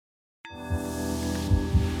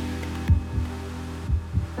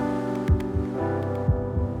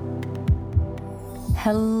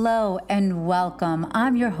Hello and welcome.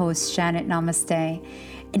 I'm your host, Janet Namaste,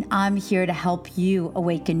 and I'm here to help you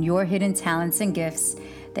awaken your hidden talents and gifts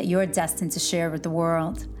that you're destined to share with the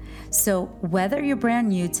world. So, whether you're brand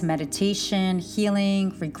new to meditation,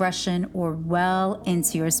 healing, regression, or well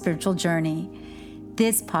into your spiritual journey,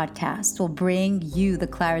 this podcast will bring you the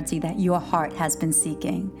clarity that your heart has been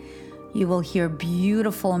seeking. You will hear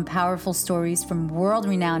beautiful and powerful stories from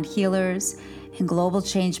world-renowned healers and global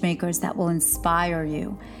change makers that will inspire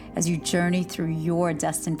you as you journey through your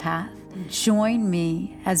destined path. Join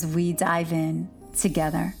me as we dive in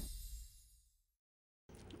together.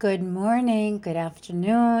 Good morning, good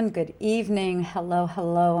afternoon, good evening. Hello,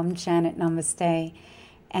 hello. I'm Janet Namaste,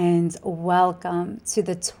 and welcome to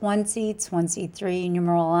the 2023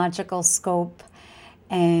 numerological scope.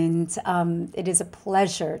 And it is a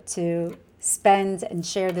pleasure to spend and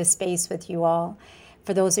share this space with you all.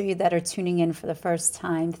 For those of you that are tuning in for the first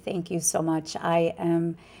time, thank you so much. I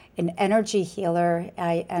am an energy healer.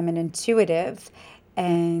 I am an intuitive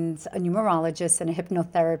and a numerologist and a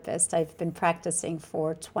hypnotherapist. I've been practicing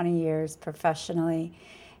for 20 years professionally.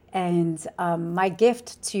 And my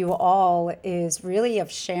gift to you all is really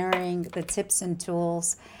of sharing the tips and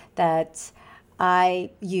tools that I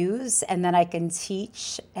use and that I can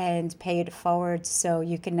teach and pay it forward so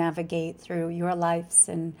you can navigate through your lives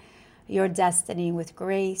and your destiny with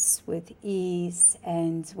grace, with ease,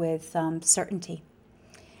 and with certainty.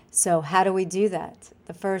 So how do we do that?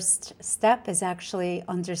 The first step is actually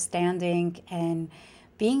understanding and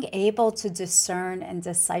being able to discern and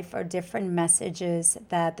decipher different messages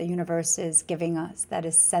that the universe is giving us, that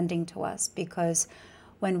is sending to us. Because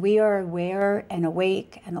when we are aware and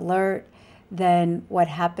awake and alert, then what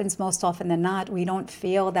happens most often than not, we don't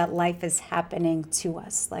feel that life is happening to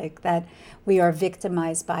us, like that we are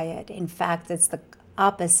victimized by it. In fact, it's the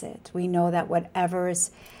opposite. We know that whatever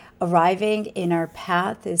is arriving in our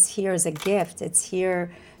path is here as a gift. It's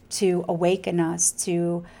here to awaken us,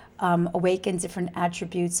 to awaken different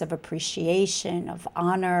attributes of appreciation, of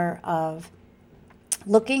honor, of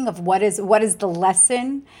looking of what is the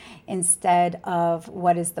lesson instead of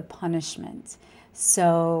what is the punishment.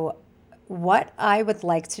 So what I would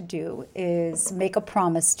like to do is make a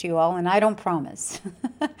promise to you all, and I don't promise.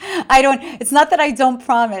 It's not that I don't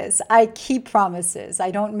promise. I keep promises. I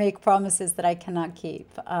don't make promises that I cannot keep.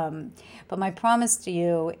 But my promise to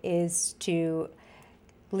you is to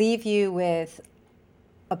leave you with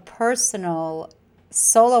a personal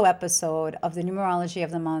solo episode of the numerology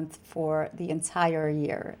of the month for the entire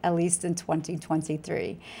year, at least in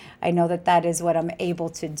 2023. I know that that is what I'm able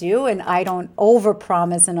to do, and I don't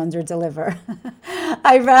overpromise and underdeliver.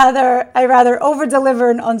 I rather overdeliver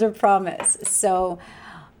and underpromise. So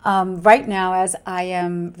right now, as I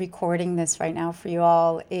am recording this right now for you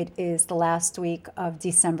all, it is the last week of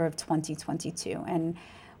December of 2022, and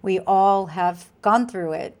we all have gone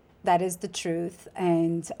through it. That is the truth,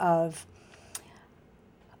 and of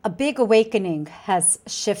a big awakening has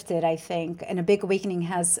shifted, I think, and a big awakening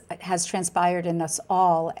has transpired in us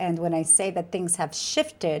all. And when I say that things have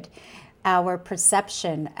shifted, our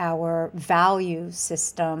perception, our value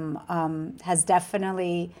system has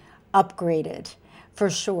definitely upgraded, for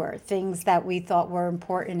sure. Things that we thought were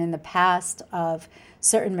important in the past, of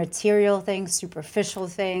certain material things, superficial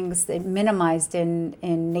things, they minimized in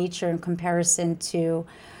nature in comparison to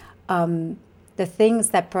the things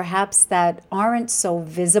that perhaps that aren't so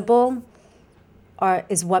visible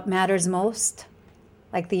is what matters most,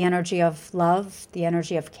 like the energy of love, the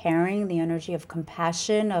energy of caring, the energy of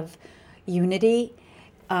compassion, of unity,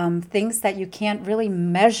 things that you can't really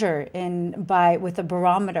measure with a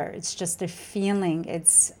barometer. It's just a feeling,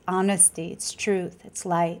 it's honesty, it's truth, it's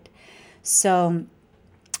light. So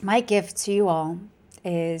my gift to you all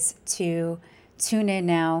is to tune in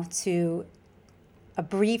now to a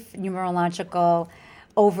brief numerological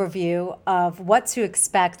overview of what to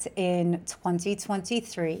expect in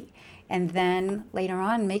 2023. And then later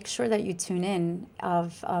on, make sure that you tune in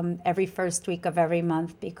of every first week of every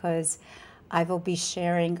month, because I will be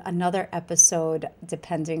sharing another episode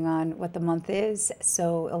depending on what the month is.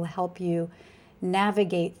 So it'll help you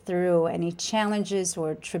navigate through any challenges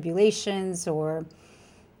or tribulations or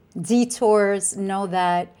detours. Know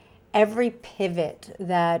that every pivot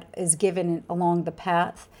that is given along the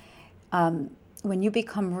path, when you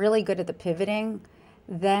become really good at the pivoting,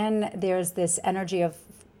 then there's this energy of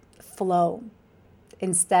flow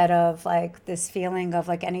instead of like this feeling of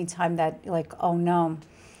like any time that like, oh no,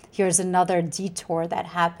 here's another detour that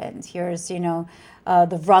happened. Here's,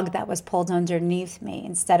 the rug that was pulled underneath me.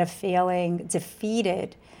 Instead of feeling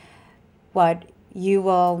defeated, what you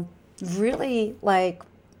will really like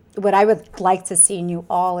what I would like to see in you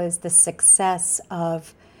all is the success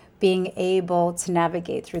of being able to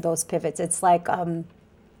navigate through those pivots. It's like an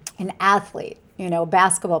athlete,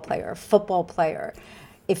 basketball player, football player,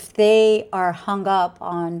 if they are hung up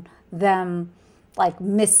on them like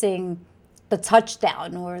missing the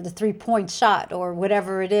touchdown or the 3-point shot or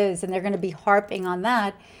whatever it is, and they're going to be harping on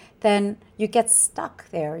that, then you get stuck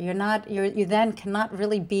there. You then cannot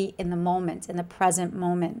really be in the moment, in the present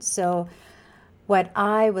moment. So what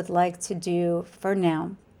I would like to do for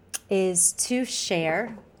now is to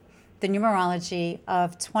share the numerology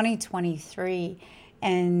of 2023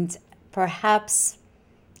 and perhaps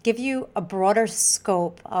give you a broader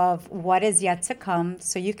scope of what is yet to come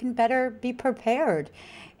so you can better be prepared.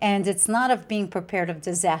 And it's not of being prepared of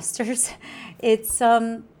disasters, it's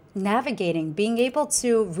navigating, being able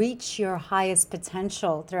to reach your highest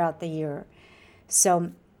potential throughout the year.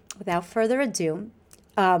 So, without further ado,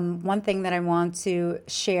 one thing that I want to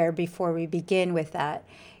share before we begin with that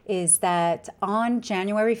is that on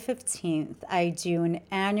January 15th, I do an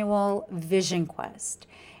annual vision quest.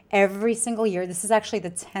 Every single year. This is actually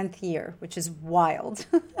the 10th year, which is wild.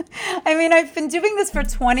 I mean, I've been doing this for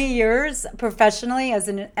 20 years professionally as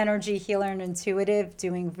an energy healer and intuitive,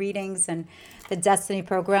 doing readings and the Destiny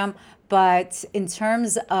program. But in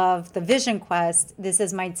terms of the Vision Quest, this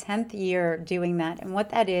is my 10th year doing that. And what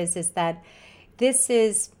that is that this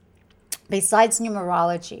is, besides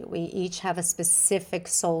numerology, we each have a specific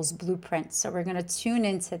soul's blueprint. So we're going to tune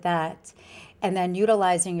into that and then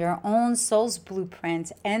utilizing your own soul's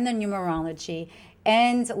blueprint and the numerology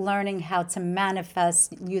and learning how to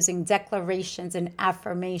manifest using declarations and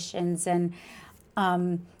affirmations. And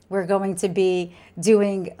we're going to be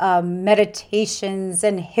doing meditations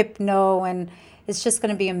and hypno, and it's just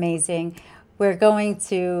going to be amazing. We're going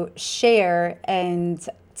to share and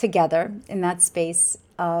together in that space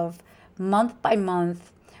of month by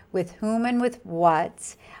month with whom and with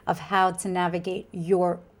what of how to navigate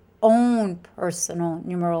your own personal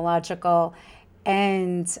numerological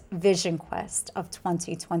and vision quest of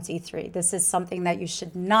 2023. This is something that you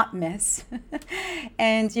should not miss.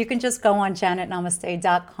 And you can just go on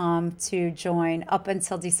janetnamaste.com to join up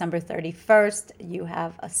until December 31st. You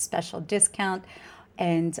have a special discount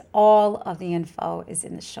and all of the info is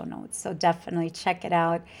in the show notes. So definitely check it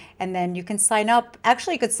out. And then you can sign up.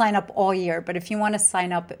 Actually, you could sign up all year, but if you want to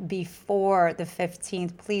sign up before the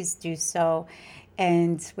 15th, please do so.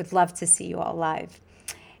 And would love to see you all live.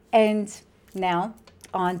 And now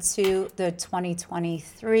on to the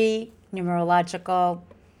 2023 numerological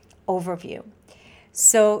overview.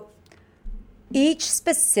 So each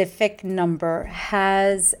specific number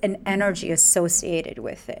has an energy associated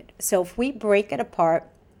with it. So if we break it apart,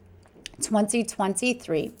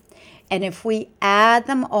 2023, and if we add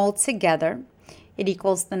them all together, it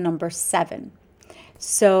equals the number 7.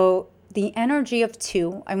 So the energy of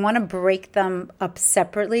 2, I want to break them up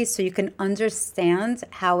separately so you can understand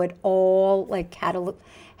how it all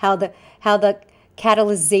how the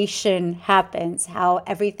catalyzation happens, how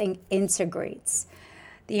everything integrates.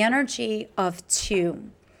 The energy of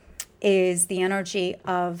 2 is the energy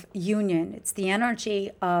of union. It's the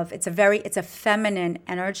energy of it's a feminine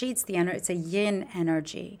energy. It's a yin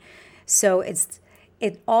energy. So it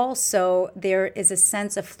also, there is a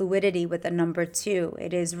sense of fluidity with the number 2.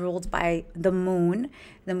 It is ruled by the moon.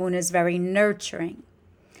 The moon is very nurturing.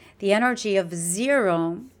 The energy of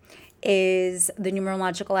 0 is the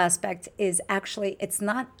numerological aspect is actually, it's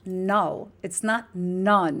not null, it's not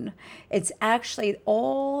none. It's actually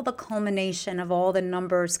all the culmination of all the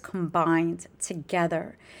numbers combined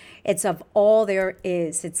together. It's of all there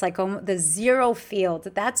is. It's like the 0 field.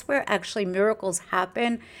 That's where actually miracles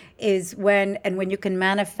happen, is when you can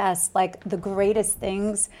manifest like the greatest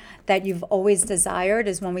things that you've always desired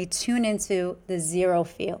is when we tune into the 0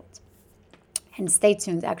 field. And stay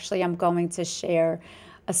tuned. Actually, I'm going to share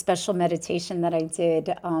a special meditation that I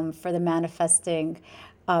did for the manifesting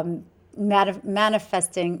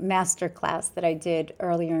masterclass that I did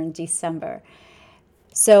earlier in December.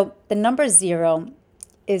 So the number 0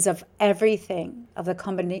 is of everything, of the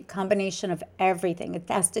combination of everything. It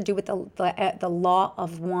has to do with the law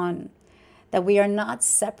of one, that we are not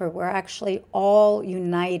separate. We're actually all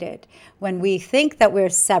united. When we think that we're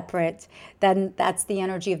separate, then that's the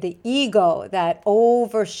energy of the ego that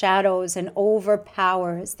overshadows and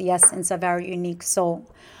overpowers the essence of our unique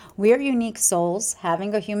soul. We're unique souls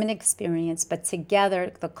having a human experience, but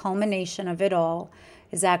together, the culmination of it all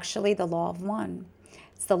is actually the law of one.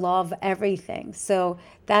 It's the law of everything. So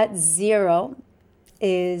that 0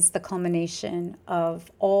 is the culmination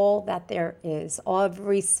of all that there is,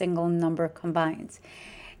 every single number combined.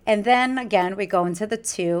 And then again, we go into the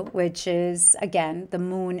 2, which is again the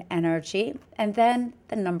moon energy. And then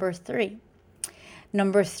the number 3.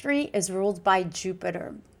 Number 3 is ruled by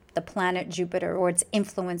Jupiter, the planet Jupiter, or it's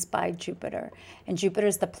influenced by Jupiter. And Jupiter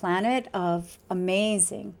is the planet of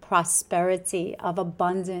amazing prosperity, of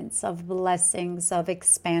abundance, of blessings, of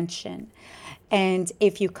expansion. And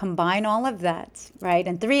if you combine all of that, right,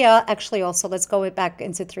 and 3 actually also, let's go back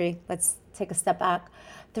into 3. Let's take a step back.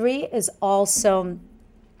 3 is also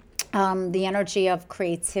the energy of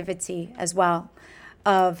creativity as well,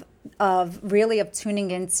 of really of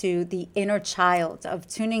tuning into the inner child, of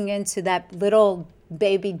tuning into that little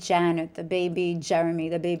baby Janet, the baby Jeremy,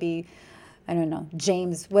 the baby, I don't know,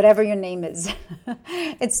 James, whatever your name is.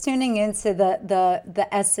 It's tuning into the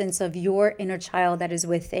essence of your inner child that is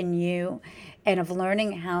within you, and of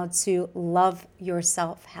learning how to love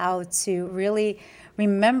yourself, how to really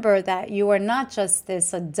remember that you are not just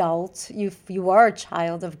this adult. You are a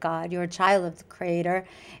child of God. You're a child of the Creator.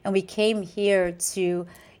 And we came here to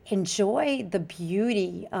enjoy the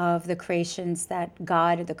beauty of the creations that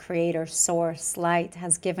God, the Creator, Source, Light,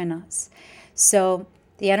 has given us. So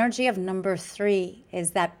the energy of number 3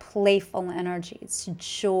 is that playful energy. It's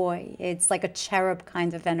joy. It's like a cherub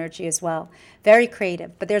kind of energy as well. Very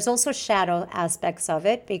creative. But there's also shadow aspects of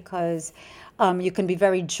it, because you can be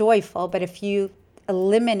very joyful, but if you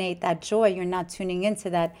eliminate that joy, you're not tuning into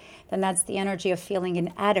that, then that's the energy of feeling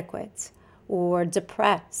inadequate or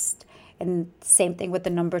depressed. And same thing with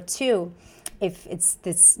the number 2. If it's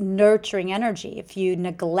this nurturing energy, if you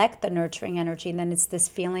neglect the nurturing energy, then it's this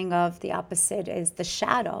feeling of the opposite is the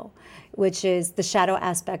shadow, which is the shadow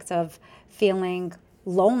aspect of feeling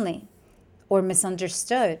lonely or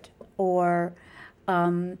misunderstood, or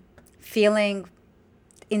feeling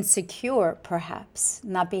insecure, perhaps,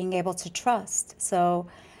 not being able to trust. So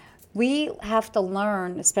we have to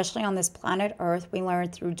learn, especially on this planet Earth, we learn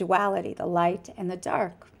through duality, the light and the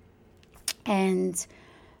dark. And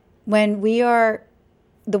when we are,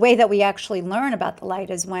 the way that we actually learn about the light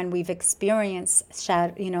is when we've experienced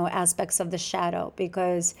shadow, aspects of the shadow,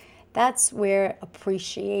 because that's where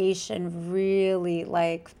appreciation really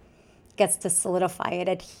gets to solidify. It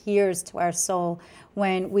adheres to our soul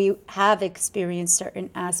when we have experienced certain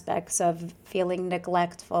aspects of feeling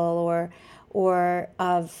neglectful, or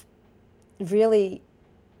of really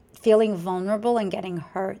feeling vulnerable and getting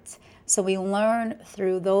hurt. So we learn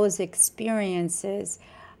through those experiences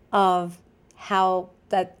of how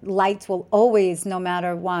that light will always, no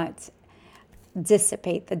matter what,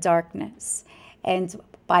 dissipate the darkness. And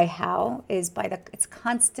by how is by it's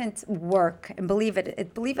constant work. And believe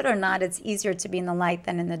it or not, it's easier to be in the light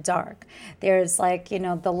than in the dark. There's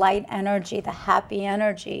the light energy, the happy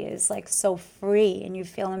energy is so free, and you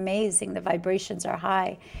feel amazing. The vibrations are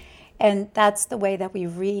high. And that's the way that we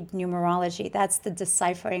read numerology. That's the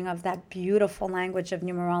deciphering of that beautiful language of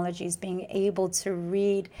numerology, is being able to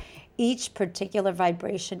read each particular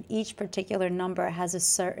vibration. Each particular number has a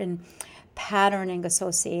certain patterning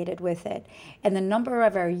associated with it. And the number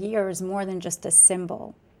of our year is more than just a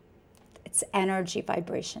symbol. It's energy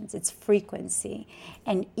vibrations, it's frequency.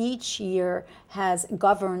 And each year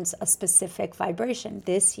governs a specific vibration.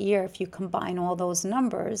 This year, if you combine all those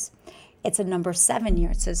numbers, it's a number 7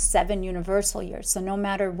 year. It's a 7 universal year. So no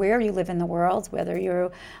matter where you live in the world, whether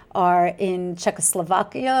you are in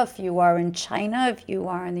Czechoslovakia, if you are in China, if you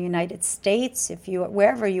are in the United States,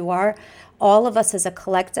 wherever you are, all of us as a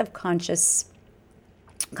collective consciousness,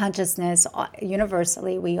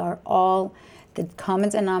 universally, we are all the common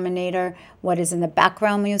denominator. What is in the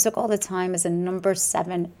background music all the time is a number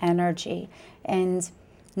 7 energy. And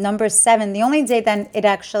number 7, the only day then it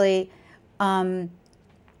actually,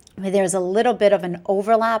 there's a little bit of an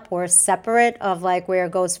overlap or separate of where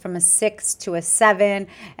it goes from a 6 to a 7,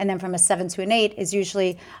 and then from a 7 to an 8 is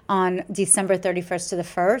usually on December 31st to the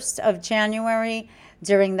 1st of January,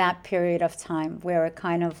 during that period of time where it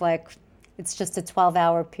kind of it's just a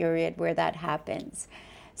 12-hour period where that happens.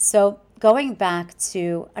 So going back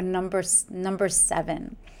to a number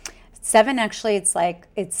 7. 7 actually, it's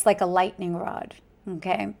like a lightning rod,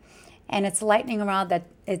 okay? And it's a lightning rod that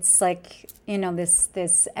it's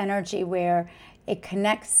this energy where it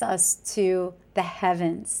connects us to the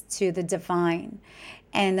heavens, to the divine.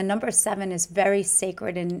 And the number 7 is very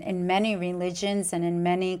sacred in many religions and in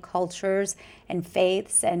many cultures and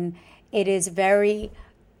faiths. And it is very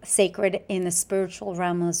sacred in the spiritual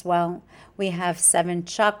realm as well. We have 7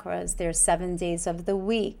 chakras. There's 7 days of the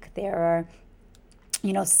week. There are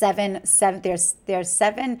seven. There's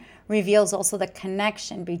 7 reveals also the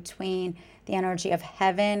connection between the energy of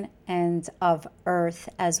heaven and of earth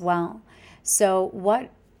as well. So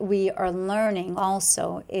what we are learning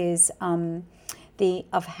also is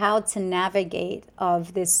of how to navigate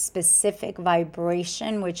of this specific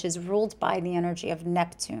vibration, which is ruled by the energy of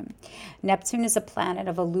Neptune. Neptune is a planet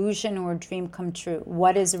of illusion or dream come true.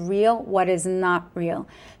 What is real, what is not real.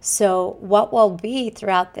 So what will be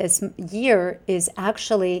throughout this year is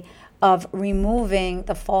actually of removing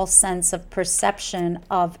the false sense of perception,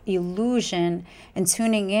 of illusion, and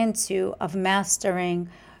tuning into of mastering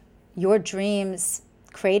your dreams,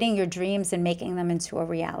 creating your dreams and making them into a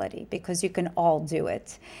reality, because you can all do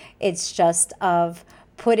it. It's just of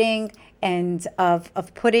putting and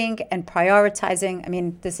putting and prioritizing. I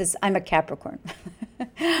mean, I'm a Capricorn.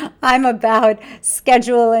 I'm about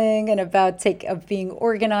scheduling and about of being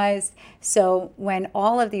organized. So when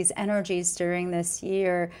all of these energies during this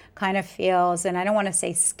year kind of feels, and I don't want to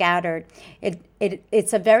say scattered,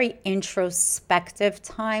 it's a very introspective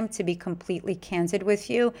time, to be completely candid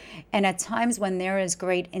with you. And at times when there is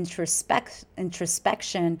great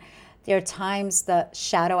introspection, there are times the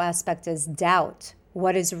shadow aspect is doubt.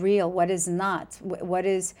 What is real? What is not? What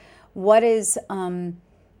is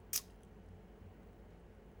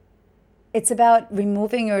it's about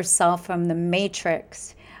removing yourself from the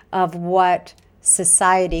matrix of what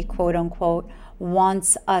society, quote unquote,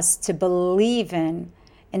 wants us to believe in,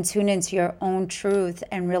 and tune into your own truth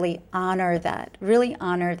and really honor that. Really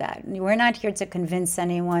honor that. We're not here to convince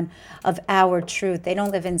anyone of our truth. They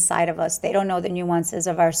don't live inside of us. They don't know the nuances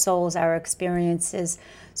of our souls, our experiences.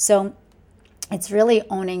 So it's really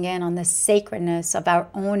owning in on the sacredness of our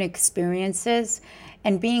own experiences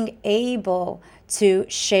and being able to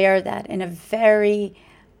share that in a very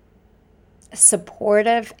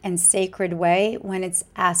supportive and sacred way when it's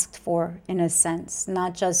asked for, in a sense,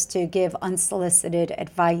 not just to give unsolicited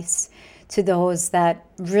advice to those that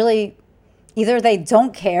really either they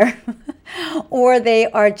don't care or they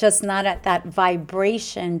are just not at that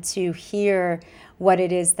vibration to hear what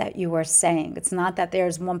it is that you are saying. It's not that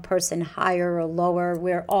there's one person higher or lower.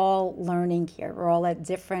 We're all learning here. We're all at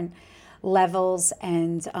different levels,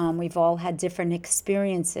 and we've all had different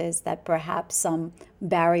experiences that perhaps some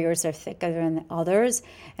barriers are thicker than others.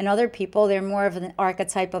 And other people, they're more of an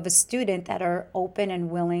archetype of a student that are open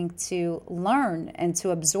and willing to learn and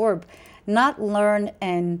to absorb, not learn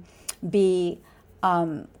and be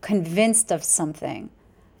convinced of something,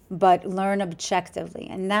 but learn objectively.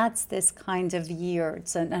 And that's this kind of year.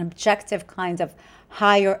 It's an objective kind of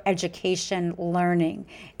higher education learning.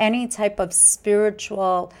 Any type of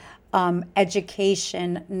spiritual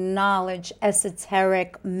education, knowledge,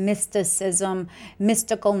 esoteric, mysticism,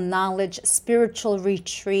 mystical knowledge, spiritual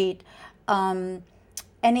retreat,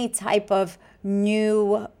 any type of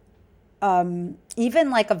new, even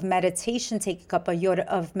like of meditation, taking up a yoga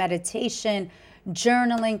of meditation,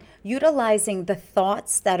 journaling, utilizing the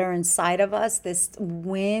thoughts that are inside of us, this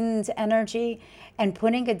wind energy, and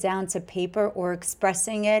putting it down to paper or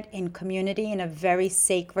expressing it in community in a very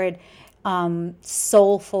sacred,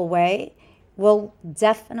 soulful way will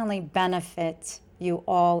definitely benefit you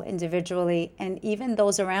all individually and even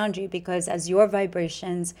those around you, because as your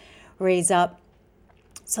vibrations raise up,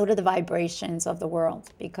 so do the vibrations of the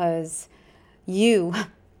world, because you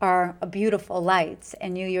are a beautiful light,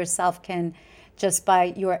 and you yourself can, just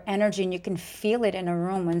by your energy, and you can feel it in a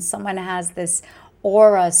room when someone has this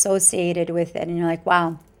aura associated with it, and you're like,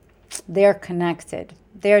 wow, they're connected.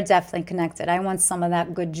 They're definitely connected. I want some of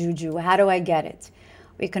that good juju. How do I get it?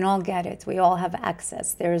 We can all get it. We all have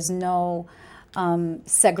access. There's no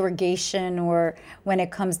segregation, or when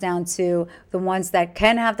it comes down to the ones that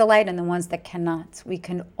can have the light and the ones that cannot. We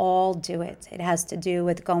can all do it. It has to do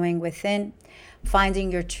with going within,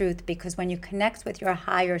 finding your truth, because when you connect with your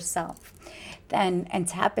higher self, then and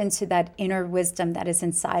tap into that inner wisdom that is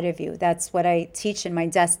inside of you. That's what I teach in my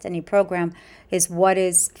Destiny program, is what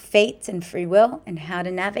is fate and free will, and how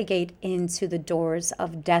to navigate into the doors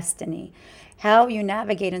of destiny. How you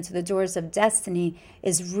navigate into the doors of destiny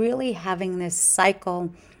is really having this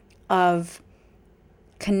cycle of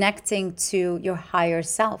connecting to your higher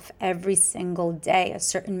self every single day, a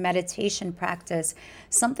certain meditation practice,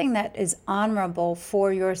 something that is honorable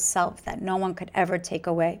for yourself that no one could ever take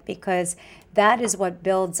away, because that is what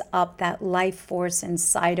builds up that life force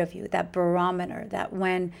inside of you, that barometer, that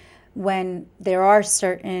when there are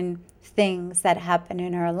certain things that happen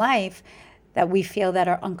in our life that we feel that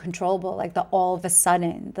are uncontrollable, like the all of a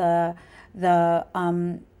sudden, the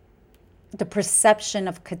perception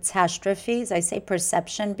of catastrophes. I say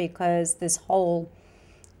perception because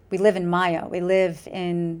we live in Maya. We live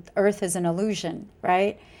in, Earth is an illusion,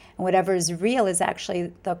 right? And whatever is real is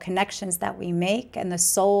actually the connections that we make and the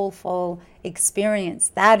soulful experience.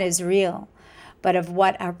 That is real. But of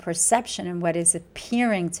what our perception and what is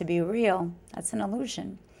appearing to be real, that's an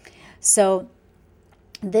illusion. So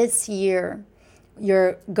this year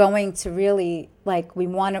you're going to really, like, we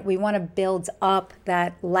want to build up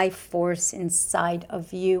that life force inside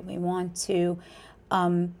of you. We want to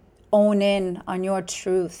own in on your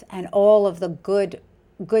truth and all of the good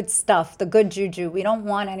stuff, the good juju. We don't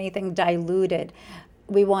want anything diluted.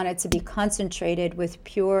 We want it to be concentrated with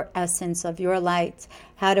pure essence of your light.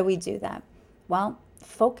 How do we do that? Well,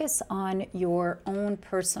 focus on your own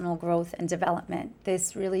personal growth and development.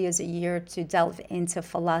 This really is a year to delve into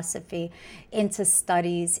philosophy, into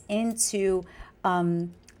studies, into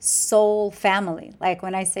soul family. Like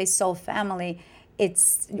when I say soul family,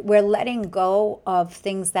 it's we're letting go of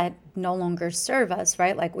things that no longer serve us,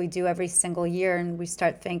 right? Like we do every single year, and we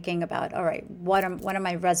start thinking about, all right, what are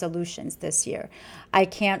my resolutions this year? I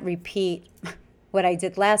can't repeat what I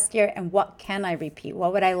did last year, and what can I repeat?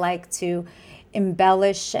 What would I like to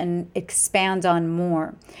embellish and expand on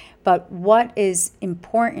more? But what is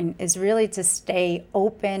important is really to stay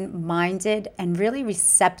open-minded and really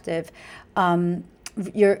receptive.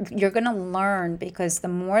 You're going to learn, because the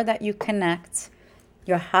more that you connect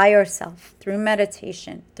your higher self through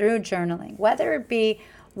meditation, through journaling, whether it be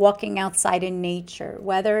walking outside in nature,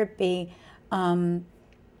 whether it be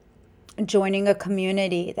joining a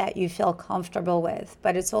community that you feel comfortable with,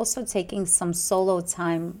 but it's also taking some solo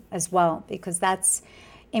time as well, because that's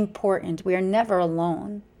important. We are never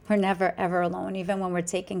alone. We're never ever alone. Even when we're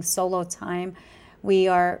taking solo time, we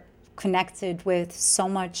are connected with so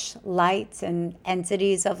much light and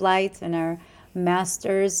entities of light, and our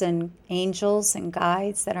masters and angels and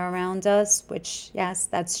guides that are around us, which, yes,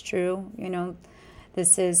 that's true.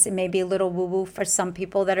 This is, it may be a little woo-woo for some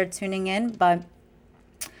people that are tuning in, but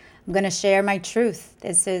I'm going to share my truth.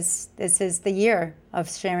 This is the year of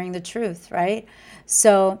sharing the truth, right?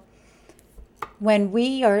 So when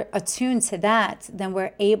we are attuned to that, then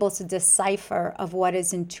we're able to decipher of what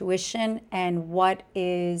is intuition and what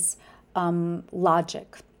is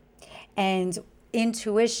logic. And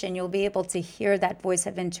intuition, you'll be able to hear that voice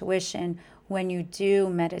of intuition when you do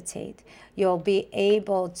meditate. You'll be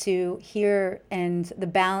able to hear and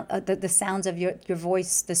the sounds of your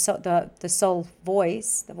voice, the soul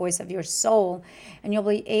voice, the voice of your soul, and you'll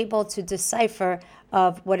be able to decipher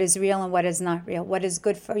of what is real and what is not real, what is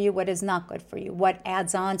good for you, what is not good for you, what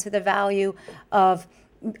adds on to the value of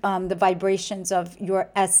the vibrations of your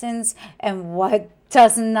essence, and what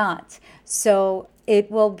does not. So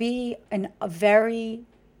it will be a very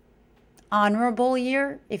honorable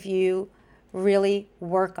year if you really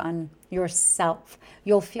work on yourself.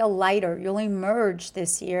 You'll feel lighter. You'll emerge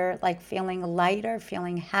this year like feeling lighter,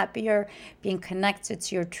 feeling happier, being connected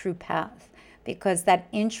to your true path. Because that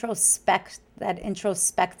introspective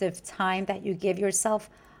time that you give yourself,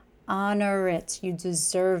 honor it. You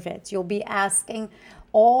deserve it. You'll be asking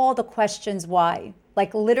all the questions why.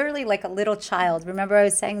 Like literally like a little child. Remember I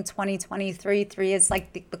was saying 2023, 3 is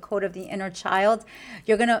like the code of the inner child.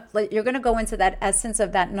 You're gonna go into that essence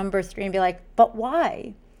of that number 3 and be like, but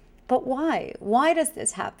why? But why? Why does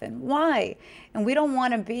this happen? Why? And we don't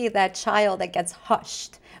want to be that child that gets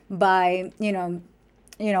hushed by,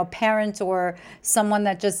 parent or someone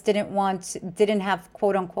that just didn't have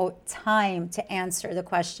quote unquote time to answer the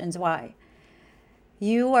questions why.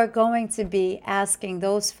 You are going to be asking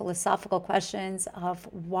those philosophical questions of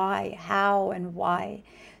why, how, and why.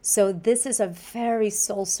 So this is a very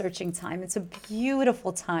soul-searching time. It's a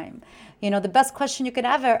beautiful time. The best question you could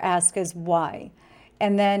ever ask is why,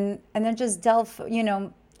 and then just delve,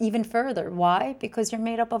 even further. Why? Because you're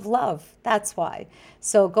made up of love. That's why.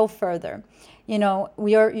 So go further.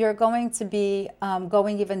 You're going to be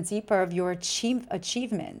going even deeper of your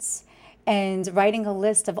achievements, and writing a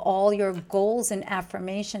list of all your goals and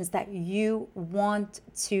affirmations that you want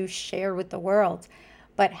to share with the world.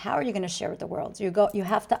 But how are you going to share with the world? You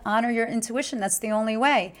have to honor your intuition. That's the only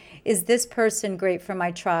way. Is this person great for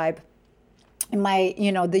my tribe? My,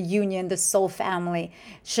 the union, the soul family?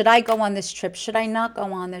 Should I go on this trip? Should I not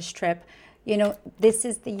go on this trip? This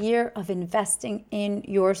is the year of investing in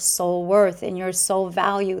your soul worth, in your soul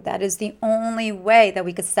value. That is the only way that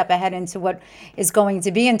we could step ahead into what is going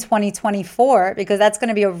to be in 2024, because that's going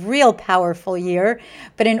to be a real powerful year.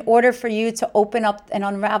 But in order for you to open up and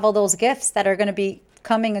unravel those gifts that are going to be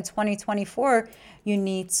coming in 2024, you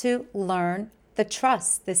need to learn the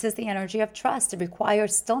trust. This is the energy of trust. It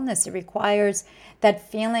requires stillness. It requires that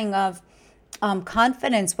feeling of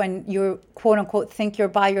confidence when you quote unquote think you're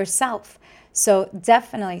by yourself. So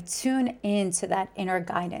definitely tune into that inner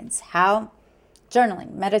guidance. How?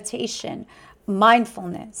 Journaling, meditation,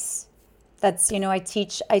 mindfulness. That's, I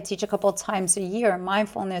teach a couple of times a year,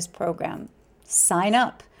 mindfulness program. Sign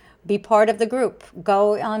up, be part of the group.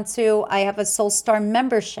 Go on to, I have a Soul Star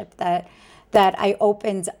membership that that I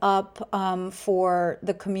opened up for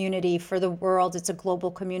the community, for the world. It's a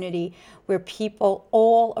global community where people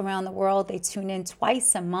all around the world, they tune in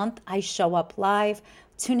twice a month. I show up live,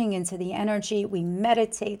 tuning into the energy. We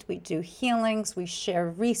meditate, we do healings, we share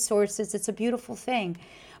resources. It's a beautiful thing.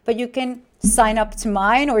 But you can sign up to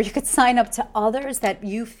mine, or you could sign up to others that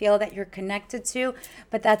you feel that you're connected to.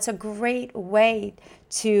 But that's a great way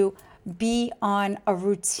to be on a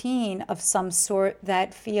routine of some sort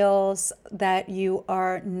that feels that you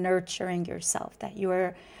are nurturing yourself, that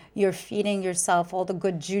you're feeding yourself all the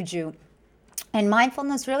good juju. And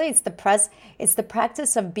mindfulness, really, it's the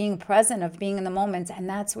practice of being present, of being in the moment, and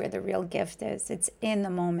that's where the real gift is. It's in the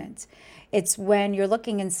moment. It's when you're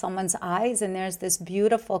looking in someone's eyes and there's this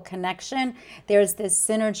beautiful connection, there's this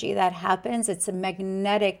synergy that happens. It's a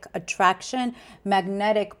magnetic attraction,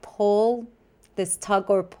 magnetic pull, this tug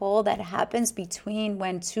or pull that happens between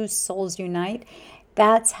when two souls unite.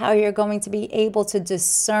 That's how you're going to be able to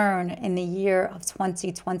discern in the year of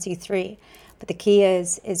 2023. But the key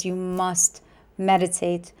is you must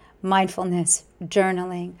meditate, mindfulness,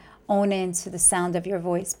 journaling, own into the sound of your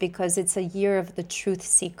voice, because it's a year of the truth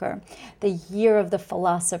seeker, the year of the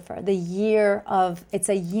philosopher, it's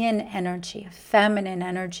a yin energy, a feminine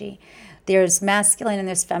energy. There's masculine and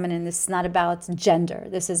there's feminine. This is not about gender.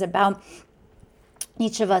 This is about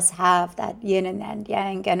each of us have that yin and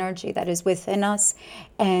yang energy that is within us.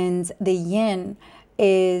 And the yin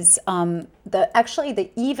is the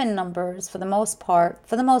even numbers for the most part,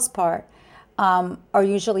 are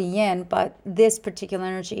usually yin, but this particular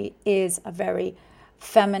energy is a very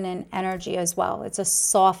feminine energy as well. It's a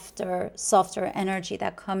softer energy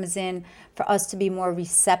that comes in for us to be more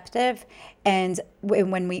receptive. And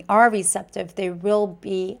when we are receptive, there will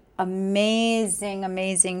be amazing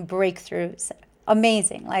breakthroughs.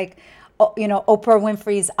 Amazing. Like, Oprah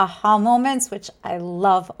Winfrey's aha moments, which I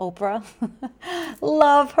love Oprah.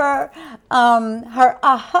 Love her. Her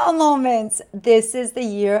aha moments. This is the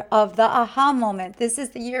year of the aha moment. This is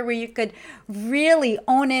the year where you could really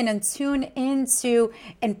own in and tune into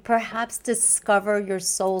and perhaps discover your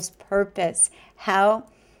soul's purpose. How?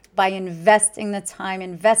 By investing the time,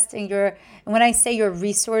 and when I say your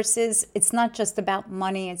resources, it's not just about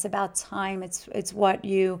money, it's about time. It's what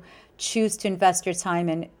you choose to invest your time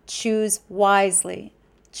in. Choose wisely,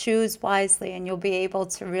 and you'll be able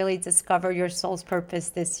to really discover your soul's purpose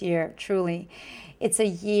this year, truly. It's a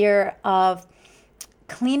year of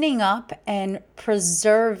cleaning up and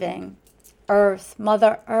preserving Earth,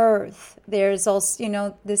 Mother Earth. There's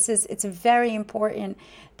also, it's very important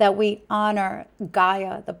that we honor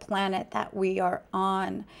Gaia, the planet that we are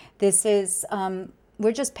on. This is,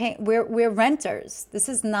 we're just paying, we're renters. This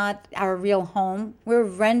is not our real home. We're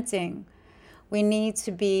renting. We need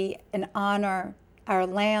to be and honor our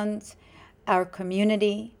land, our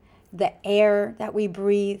community, the air that we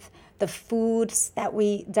breathe, the foods that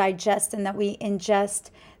we digest and that we ingest,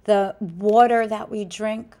 the water that we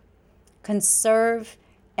drink. Conserve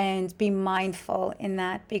and be mindful in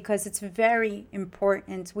that, because it's very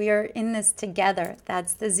important. We are in this together.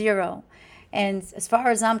 That's the zero. And as far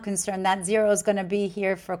as I'm concerned, that zero is going to be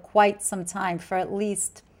here for quite some time, for at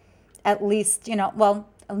least,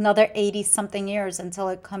 another 80 something years until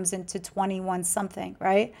it comes into 21 something,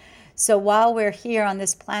 right? So while we're here on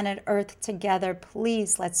this planet Earth together,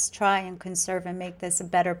 please, let's try and conserve and make this a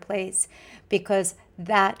better place, because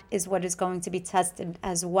that is what is going to be tested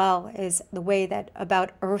as well, is the way that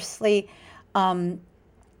about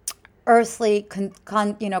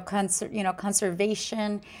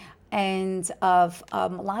conservation, and of a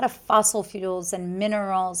lot of fossil fuels and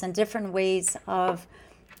minerals and different ways of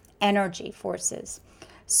energy forces.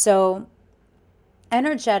 So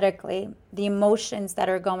energetically, the emotions that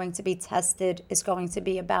are going to be tested is going to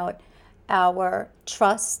be about our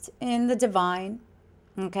trust in the divine.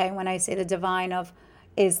 Okay, when I say the divine,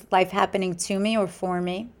 is life happening to me or for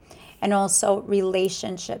me? And also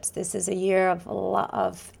relationships. This is a year of a lot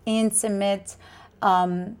of intimate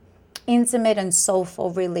and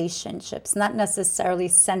soulful relationships. Not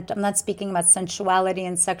necessarily I'm not speaking about sensuality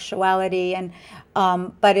and sexuality,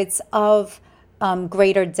 but it's of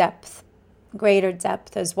greater depth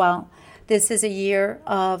as well. This is a year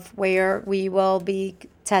of where we will be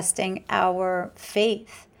testing our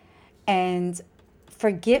faith and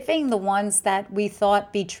forgiving the ones that we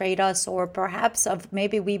thought betrayed us, or perhaps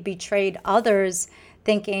maybe we betrayed others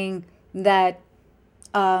thinking that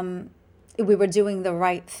we were doing the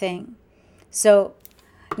right thing. So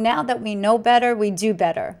now that we know better, we do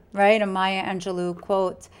better, right? A Maya Angelou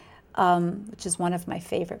quote, which is one of my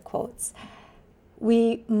favorite quotes.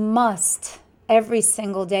 We must every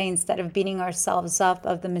single day, instead of beating ourselves up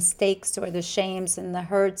of the mistakes or the shames and the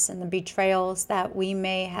hurts and the betrayals that we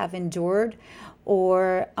may have endured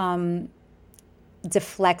or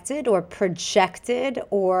deflected or projected,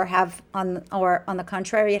 or on the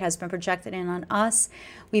contrary, it has been projected in on us.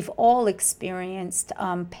 We've all experienced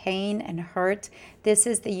pain and hurt. This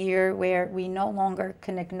is the year where we no longer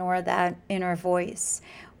can ignore that inner voice.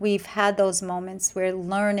 We've had those moments. We're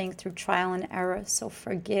learning through trial and error. So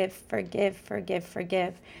forgive, forgive, forgive,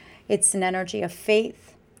 forgive. It's an energy of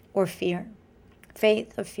faith or fear.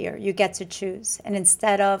 Faith or fear. You get to choose. And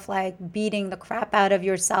instead of like beating the crap out of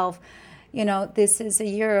yourself, this is a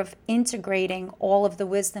year of integrating all of the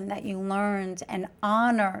wisdom that you learned and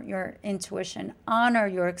honor your intuition, honor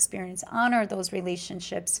your experience, honor those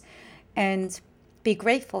relationships, and be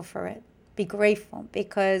grateful for it. Be grateful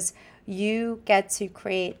because you get to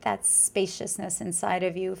create that spaciousness inside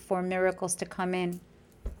of you for miracles to come in.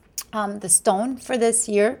 The stone for this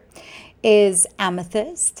year is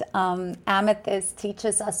amethyst. Amethyst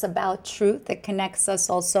teaches us about truth. It connects us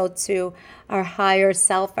also to our higher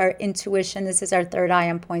self, our intuition. This is our third eye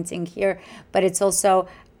I'm pointing here, but it's also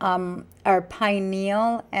our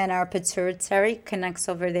pineal and our pituitary connects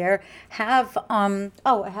over there. I have a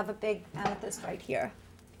big amethyst right here.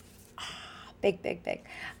 Big, big, big.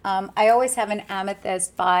 I always have an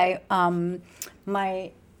amethyst by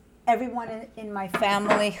everyone in my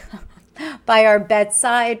family. By our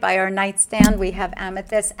bedside, by our nightstand, we have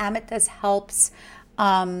amethyst. Amethyst helps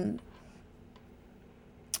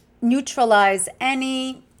neutralize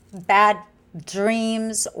any bad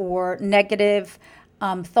dreams or negative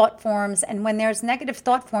thought forms. And when there's negative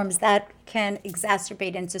thought forms, that can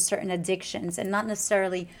exacerbate into certain addictions, and not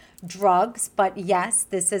necessarily drugs. But yes,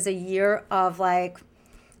 this is a year of like,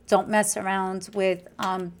 don't mess around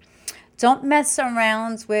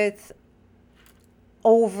with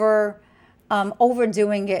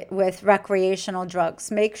overdoing it with recreational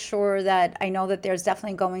drugs. Make sure that, I know that there's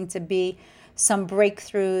definitely going to be some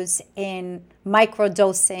breakthroughs in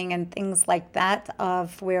microdosing and things like that,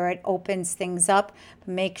 of where it opens things up.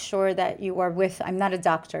 Make sure that you are with, I'm not a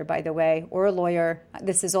doctor, by the way, or a lawyer.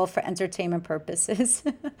 This is all for entertainment purposes.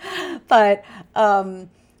 But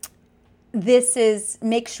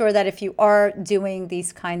make sure that if you are doing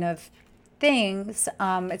these kind of things,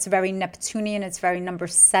 it's very Neptunian, it's very number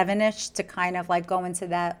 7-ish to kind of like go into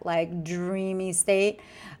that like dreamy state,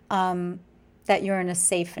 that you're in a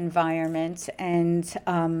safe environment. And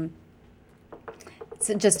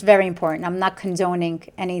it's just very important. I'm not condoning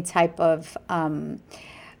any type of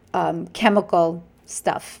chemical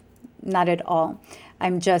stuff, not at all.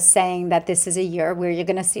 I'm just saying that this is a year where you're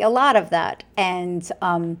going to see a lot of that, and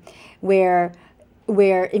where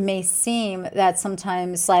it may seem that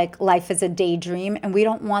sometimes like life is a daydream, and we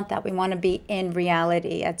don't want that. We want to be in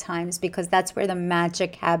reality at times, because that's where the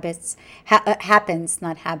magic happens,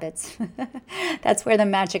 not habits. That's where the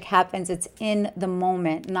magic happens. It's in the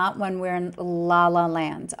moment, not when we're in la la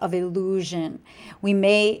land of illusion. We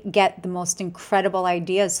may get the most incredible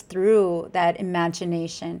ideas through that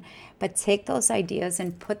imagination, but take those ideas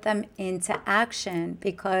and put them into action,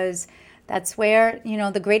 because that's where,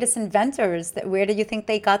 the greatest inventors, where do you think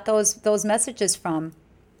they got those messages from?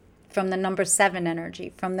 From the number 7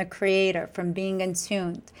 energy, from the creator, from being in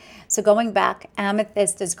tune. So going back,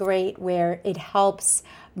 amethyst is great where it helps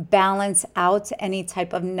balance out any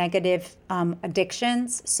type of negative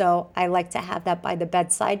addictions. So I like to have that by the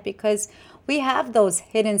bedside, because we have those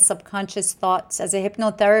hidden subconscious thoughts. As a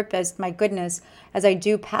hypnotherapist, my goodness, as I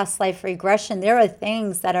do past life regression, there are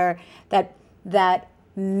things that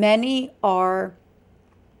many are,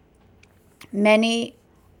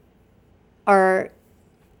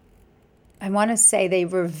 I want to say, they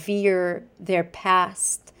revere their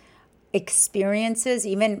past experiences,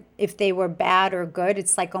 even if they were bad or good.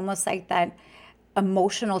 It's like almost like that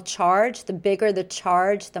emotional charge. The bigger the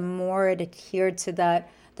charge, the more it adhered to the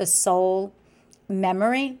soul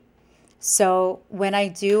memory. So when I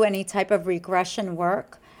do any type of regression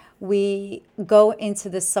work, we go into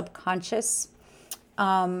the subconscious,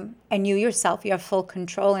 and you yourself, you have full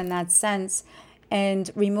control in that sense, and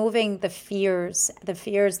removing the fears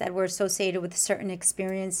that were associated with certain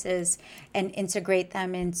experiences, and integrate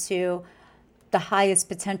them into the highest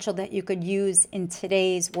potential that you could use in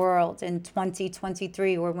today's world, in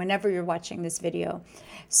 2023, or whenever you're watching this video.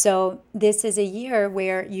 So this is a year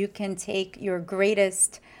where you can take your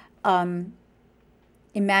greatest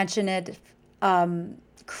imaginative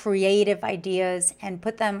creative ideas and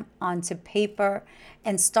put them onto paper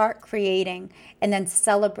and start creating, and then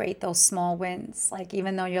celebrate those small wins. Like,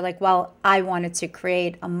 even though you're like, well, I wanted to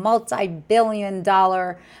create a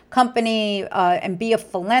multi-billion-dollar company and be a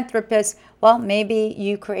philanthropist. Well, maybe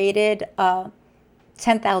you created a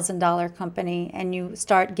 $10,000 company and you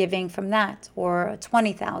start giving from that, or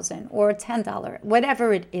 20,000 or $10,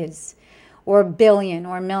 whatever it is, or a billion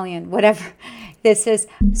or a million, whatever this is.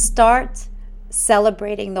 Start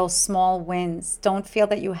celebrating those small wins. Don't feel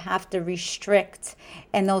that you have to restrict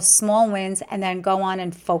in those small wins, and then go on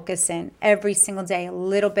and focus in every single day, a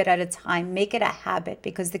little bit at a time. Make it a habit,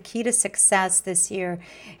 because the key to success this year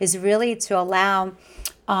is really to allow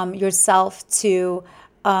yourself to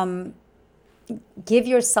give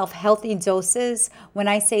yourself healthy doses. When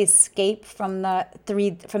I say escape from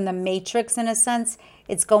the matrix, in a sense,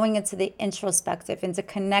 it's going into the introspective, into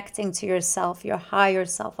connecting to yourself, your higher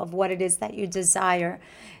self, of what it is that you desire.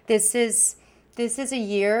 This is a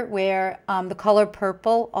year where the color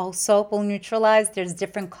purple also will neutralize. There's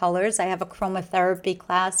different colors. I have a chromotherapy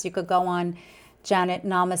class. You could go on Janet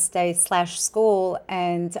Namaste /school,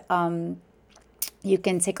 and you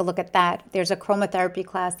can take a look at that. There's a chromotherapy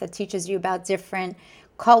class that teaches you about different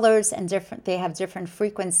colors, and they have different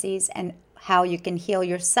frequencies, and how you can heal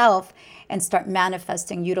yourself and start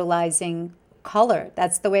manifesting utilizing color.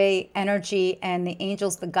 That's the way energy and the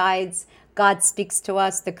angels, the guides, God speaks to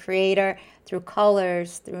us, the creator, through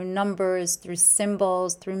colors, through numbers, through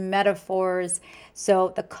symbols, through metaphors.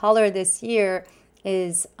 So the color this year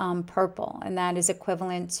is purple, and that is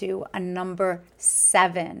equivalent to a number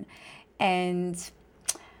 7. And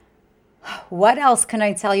what else can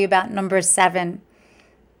I tell you about number 7?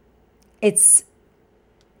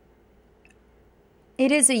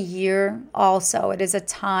 It is a year also. It is a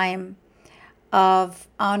time of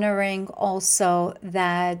honoring also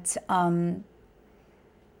that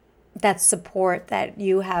that support that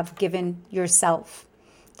you have given yourself.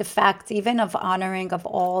 The fact even of honoring of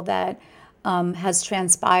all that has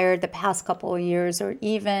transpired the past couple of years, or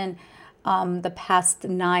even the past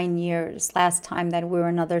 9 years. Last time that we were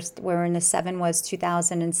in the 7 was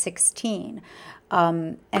 2016.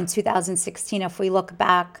 And 2016, if we look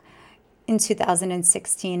back in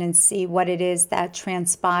 2016 and see what it is that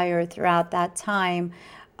transpired throughout that time,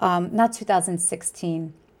 not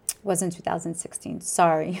 2016, wasn't 2016,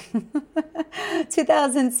 sorry.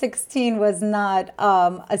 2016 was not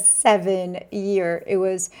a 7 year. It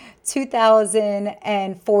was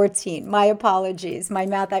 2014. My apologies. My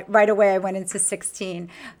math, right away I went into 16.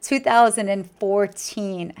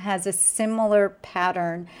 2014 has a similar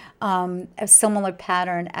pattern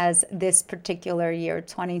as this particular year,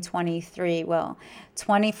 2023. Well,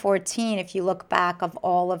 2014, if you look back of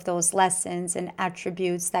all of those lessons and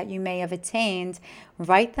attributes that you may have attained,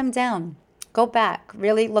 write them down. Go back,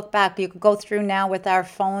 really look back. You could go through now with our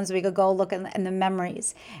phones. We could go look in the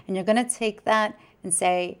memories. And you're going to take that and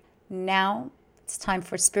say, now it's time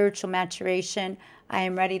for spiritual maturation. I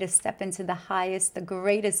am ready to step into the highest, the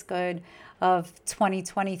greatest good of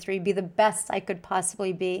 2023, be the best I could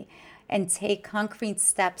possibly be, and take concrete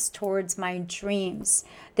steps towards my dreams,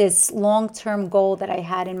 this long-term goal that I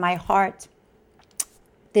had in my heart.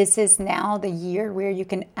 This is now the year where you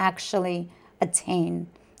can actually attain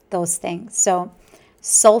those things. So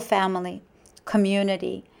soul family,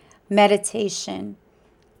 community, meditation,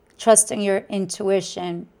 trusting your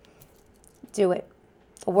intuition, do it.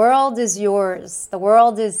 The world is yours. The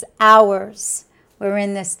world is ours. We're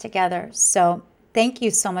in this together. So thank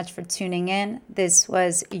you so much for tuning in. This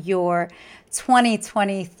was your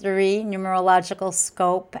 2023 numerological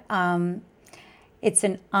scope. It's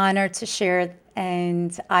an honor to share,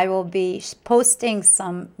 and I will be posting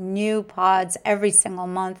some new pods every single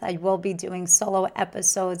month. I will be doing solo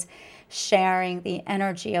episodes sharing the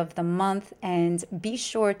energy of the month, and be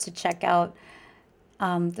sure to check out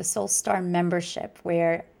the Soul Star membership,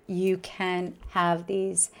 where you can have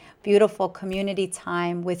these beautiful community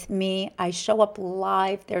time with me. I show up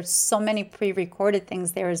live. There's so many pre-recorded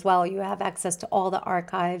things there as well. You have access to all the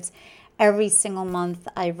archives. Every single month,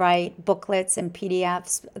 I write booklets and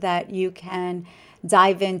PDFs that you can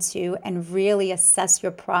dive into and really assess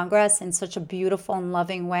your progress in such a beautiful and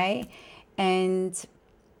loving way. And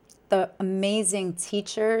the amazing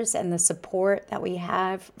teachers and the support that we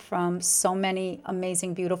have from so many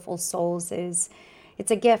amazing, beautiful souls it's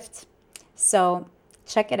a gift. So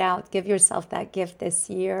check it out. Give yourself that gift this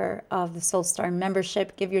year of the Soul Star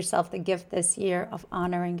membership. Give yourself the gift this year of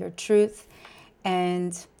honoring your truth,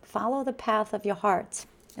 and follow the path of your heart.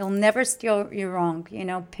 It'll never steer you wrong.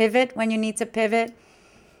 Pivot when you need to pivot,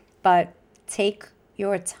 but take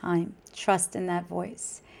your time. Trust in that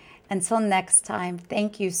voice. Until next time,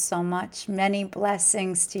 thank you so much. Many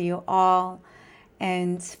blessings to you all,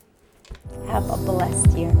 and have a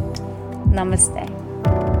blessed year. Namaste.